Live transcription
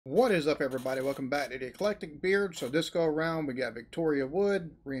What is up, everybody? Welcome back to the Eclectic Beard. So this go around, we got Victoria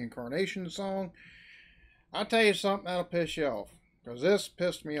Wood Reincarnation song. I'll tell you something that'll piss you off, because this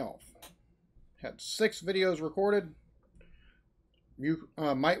pissed me off. Had 6 videos recorded.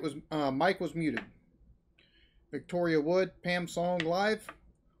 Mike was muted. Victoria Wood Pam song live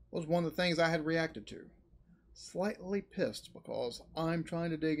was one of the things I had reacted to. Slightly pissed because I'm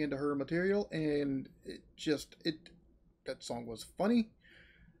trying to dig into her material, and that song was funny.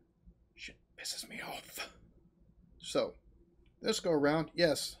 Shit pisses me off. So, this go around,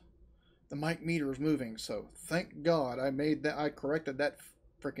 yes, the mic meter is moving, so thank God I corrected that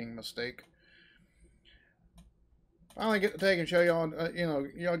freaking mistake. Finally get to take and show y'all,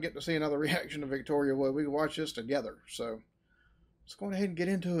 y'all get to see another reaction to Victoria Wood. We can watch this together, so let's go ahead and get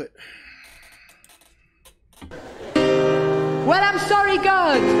into it. Well, I'm sorry,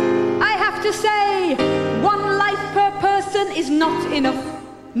 God, I have to say, one life per person is not enough.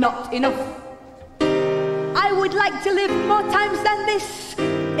 Not enough. I would like to live more times than this.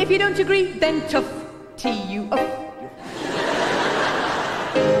 If you don't agree, then tough. T-U up.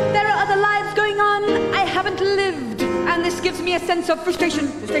 There are other lives going on I haven't lived, and this gives me a sense of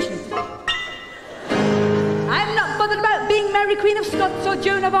frustration. I'm not bothered about being Mary Queen of Scots or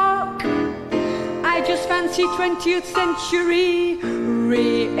Joan of Arc. I just fancy 20th century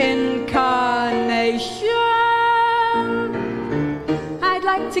reincarnation. I'd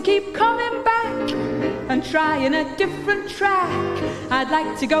like to keep coming back and trying a different track. I'd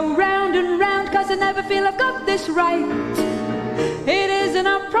like to go round and round, cause I never feel I've got this right. It isn't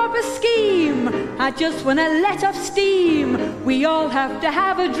a proper scheme, I just want to let off steam. We all have to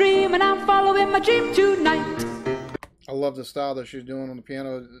have a dream, and I'm following my dream tonight. I love the style that she's doing on the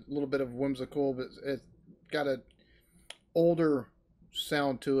piano. A little bit of whimsical, but it's got an older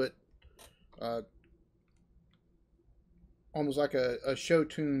sound to it. Almost like a show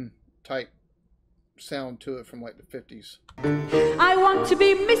tune type sound to it from like the 50s. I want to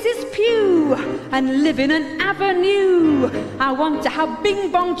be Mrs. Pugh and live in an avenue. I want to have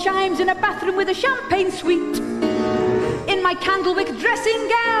bing bong chimes in a bathroom with a champagne suite. In my candlewick dressing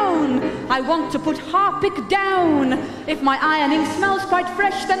gown, I want to put Harpic down. If my ironing smells quite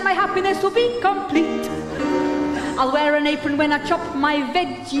fresh, then my happiness will be complete. I'll wear an apron when I chop my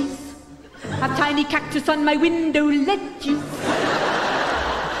veggies. Have tiny cactus on my window ledges.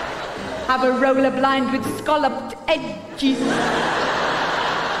 Have a roller blind with scalloped edges.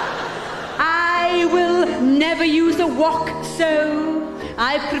 I will never use a wok, so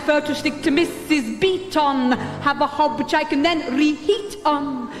I prefer to stick to Mrs. Beaton. Have a hob which I can then reheat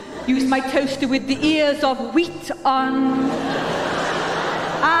on. Use my toaster with the ears of wheat on.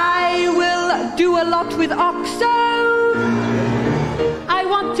 I will do a lot with OXO. I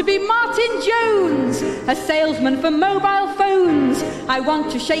want to be Martin Jones, a salesman for mobile phones. I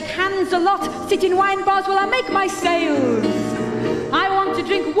want to shake hands a lot, sit in wine bars while I make my sales. I want to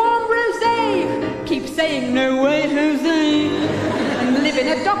drink warm rosé, keep saying no way Jose, and live in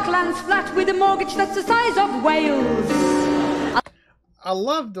a Docklands flat with a mortgage that's the size of Wales. I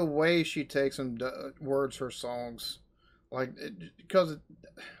love the way she takes and words her songs, because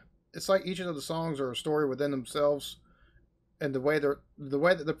it's like each of the songs are a story within themselves. And the way that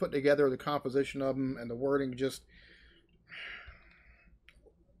they're put together, the composition of them, and the wording,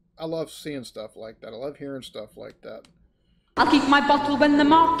 I love seeing stuff like that. I love hearing stuff like that. I'll keep my bottle when the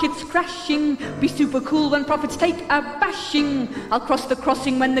market's crashing. Be super cool when profits take a bashing. I'll cross the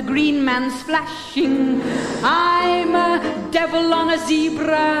crossing when the green man's flashing. I'm a devil on a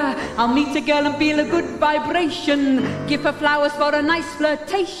zebra. I'll meet a girl and feel a good vibration. Give her flowers for a nice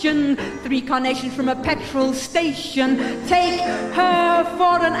flirtation. 3 carnations from a petrol station. Take her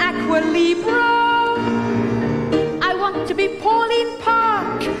for an aqua libra. I want to be Pauline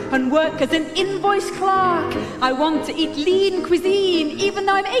Park and work as an invoice clerk. I want to eat lean cuisine, even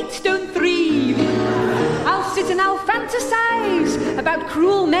though I'm 8 stone 3. I'll sit and I'll fantasize about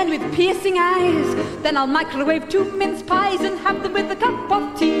cruel men with piercing eyes. Then I'll microwave 2 mince pies and have them with a cup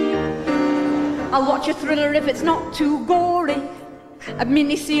of tea. I'll watch a thriller if it's not too gory, a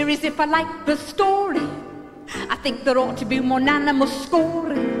mini-series if I like the story. I think there ought to be more unanimous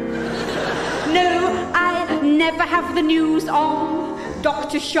scoring. No, I never have the news on.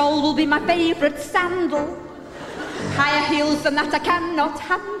 Dr. Scholl will be my favourite sandal. Higher heels than that I cannot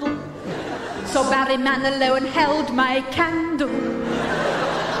handle. So Barry Manilow held my candle.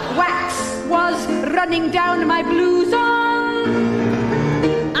 Wax was running down my blouson.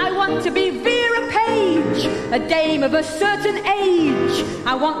 I want to be Vera Page, a dame of a certain age.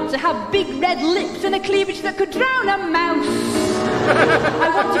 I want to have big red lips and a cleavage that could drown a mouse. I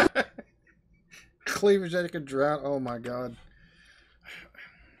want to... Cleavage that could drown. Oh my God.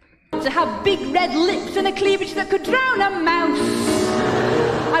 want to have big red lips and a cleavage that could drown a mouse.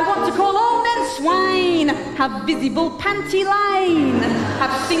 I want to call all men swine, have visible panty line,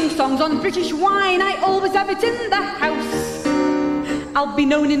 have sing-songs on British wine. I always have it in the house. I'll be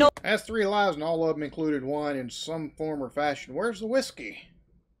known in all... That's 3 lives, and all of them included wine in some form or fashion. Where's the whiskey?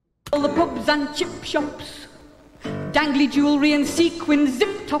 all the pubs and chip shops, dangly jewellery and sequin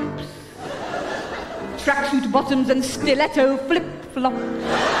zip tops, tracksuit bottoms and stiletto flip-flops.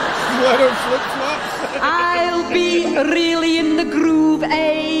 Stiletto flip-flops? I'll be really in the groove,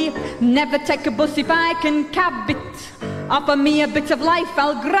 eh? Never take a bus if I can cab it. Offer me a bit of life,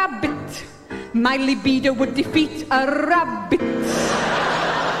 I'll grab it. My libido would defeat a rabbit.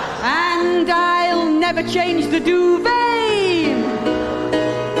 And I'll never change the duvet.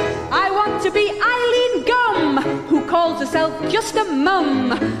 I want to be Eileen Gum, who calls herself just a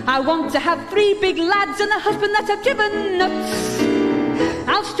mum. I want to have 3 big lads and a husband that I've driven nuts.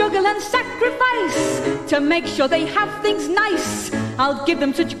 I'll struggle and sacrifice to make sure they have things nice. I'll give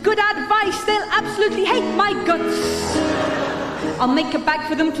them such good advice, they'll absolutely hate my guts. I'll make a bag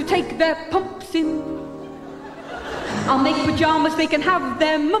for them to take their pumps in. I'll make pyjamas they can have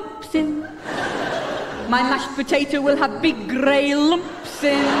their mumps in. My mashed potato will have big grey lumps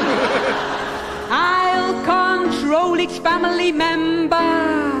in. I'll control each family member.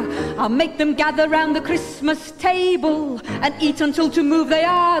 I'll make them gather round the Christmas table and eat until to move they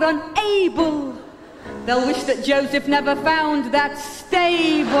are unable. They'll wish that Joseph never found that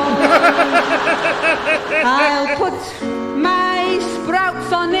stable. I'll put my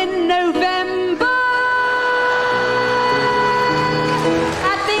sprouts on in November.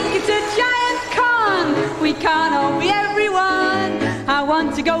 I think it's a giant con. We can't all be everyone. I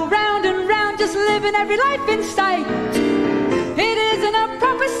want to go round and round, just living every life in sight. It isn't a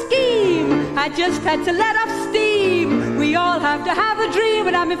proper scheme, I just had to let off steam. We all have to have a dream,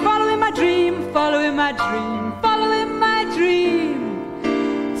 and I've been following my dream, following my dream, following my dream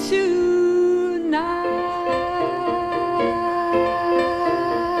tonight.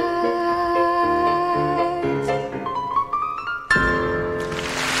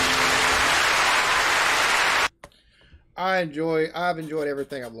 I've enjoyed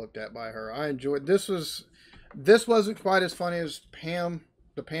everything I've looked at by her. I enjoyed this wasn't quite as funny as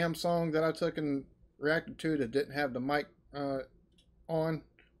the Pam song that I took and reacted to that didn't have the mic on,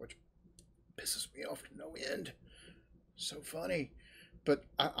 which pisses me off to no end. So funny. But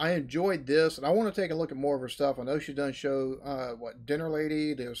I enjoyed this, and I want to take a look at more of her stuff. I know she's done a show, Dinner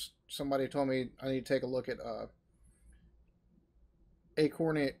Lady. There's somebody told me I need to take a look at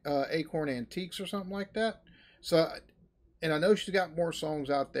Acorn Antiques or something like that. So, and I know she's got more songs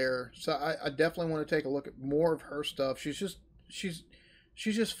out there, so I definitely want to take a look at more of her stuff. She's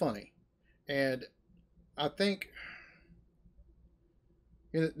just funny, and I think,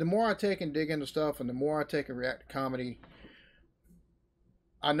 you know, the more I take and dig into stuff, and the more I take and react to comedy,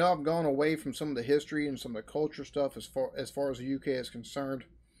 I know I've gone away from some of the history and some of the culture stuff as far as the UK is concerned.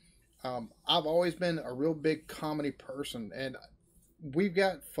 I've always been a real big comedy person, and we've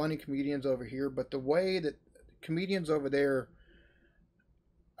got funny comedians over here, but the way that comedians over there,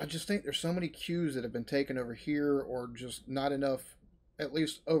 I just think there's so many cues that have been taken over here, or just not enough, at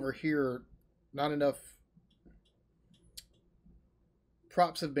least over here, not enough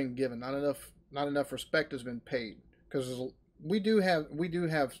props have been given, not enough respect has been paid, because we do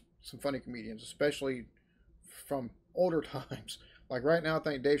have some funny comedians, especially from older times. Like right now, I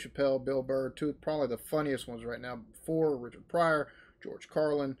think Dave Chappelle, Bill Burr, two probably the funniest ones right now. Before Richard Pryor, George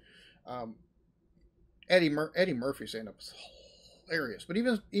Carlin, Eddie Murphy stand-up was hilarious. But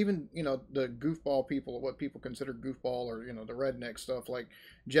even you know, the goofball people, what people consider goofball, or you know, the redneck stuff like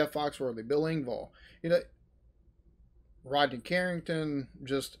Jeff Foxworthy, Bill Engvall, you know, Rodney Carrington,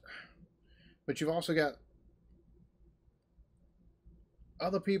 just. But you've also got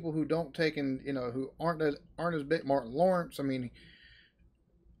other people who don't take in, you know, who aren't as big. Martin Lawrence. I mean,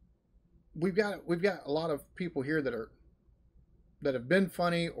 we've got a lot of people here that have been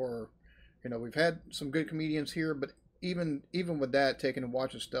funny, or you know, we've had some good comedians here, but even with that, taking and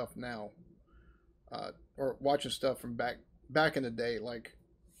watching stuff now, or watching stuff from back in the day, like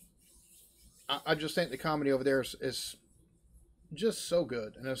I just think the comedy over there is just so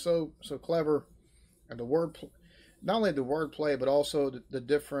good, and it's so clever, and the word, not only the wordplay, but also the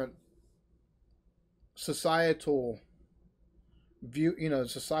different societal view, you know,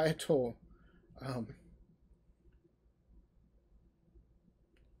 societal.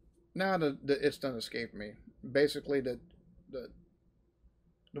 Now it's done escape me. Basically, the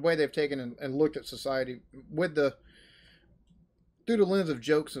way they've taken and looked at society with through the lens of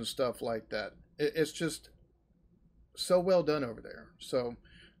jokes and stuff like that. It's just so well done over there. So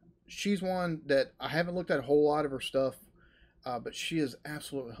she's one that I haven't looked at a whole lot of her stuff, but she is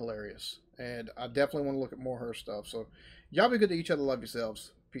absolutely hilarious. And I definitely want to look at more of her stuff. So y'all be good to each other. Love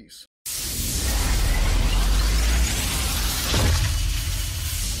yourselves. Peace.